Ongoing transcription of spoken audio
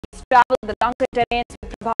travelled the Lankan terrains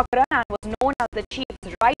with Prabhakaran and was known as the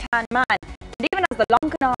chief's right-hand man. And even as the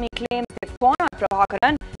Lankan army claims they've cornered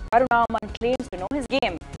Prabhakaran, Karunaman claims to know his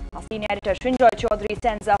game. Our senior editor Srinjoy Chaudhary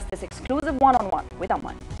sends us this exclusive one-on-one with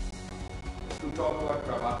Aman. To talk about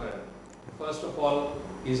Prabhakaran, first of all,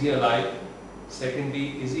 is he alive?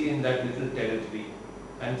 Secondly, is he in that little territory?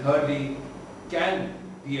 And thirdly, can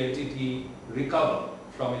the LTT recover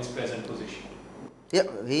from its present position? Yeah,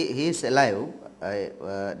 he is alive.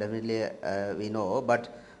 Definitely we know, but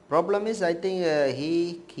problem is I think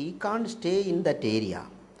he can't stay in that area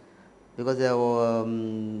because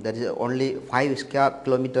there is only 5 square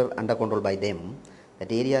kilometer under control by them.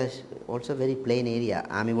 That area is also very plain area.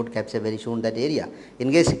 Army would capture very soon that area.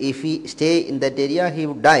 In case if he stay in that area, he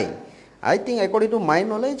would die. I think according to my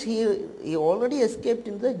knowledge, he already escaped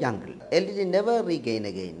in the jungle. LTT never regain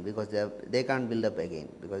again because they can't build up again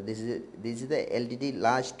because this is the LTT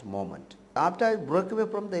last moment. After I broke away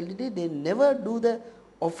from the LTT, they never do the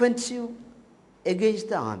offensive against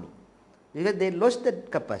the army because they lost that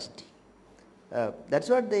capacity. That's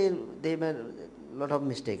what they made a lot of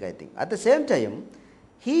mistake, I think. At the same time,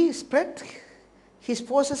 he spread his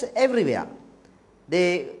forces everywhere.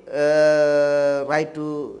 They try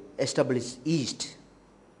to establish east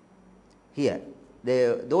here.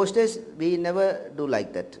 Those days we never do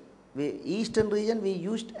like that. Eastern region we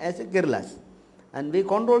used as a guerrillas and we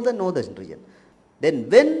controlled the northern region. Then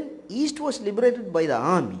when east was liberated by the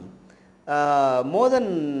army, more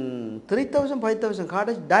than 3,000, 5,000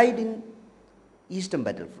 cadres died in eastern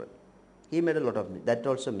battlefront. He made a lot of that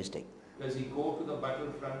also mistake. Does he go to the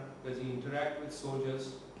battlefront? Does he interact with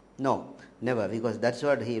soldiers? No, never, because that's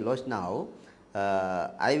what he lost now.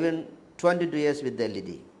 I went 22 years with the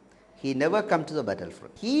LTT. He never come to the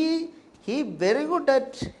battlefront. He very good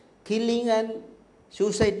at killing and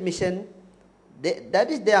suicide mission. That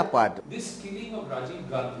is their part. This killing of Rajiv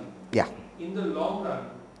Gandhi, Yeah. in the long run,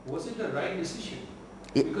 was it the right decision?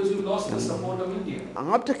 Because you lost the support of India.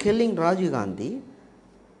 After killing Rajiv Gandhi,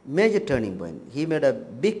 major turning point. He made a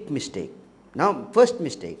big mistake. Now, first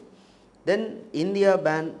mistake. Then India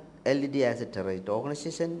banned LTT as a terrorist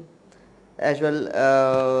organization, as well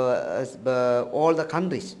as all the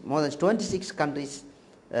countries, more than 26 countries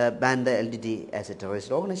banned the LTT as a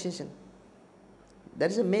terrorist organization. That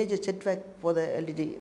is a major setback for the LTT.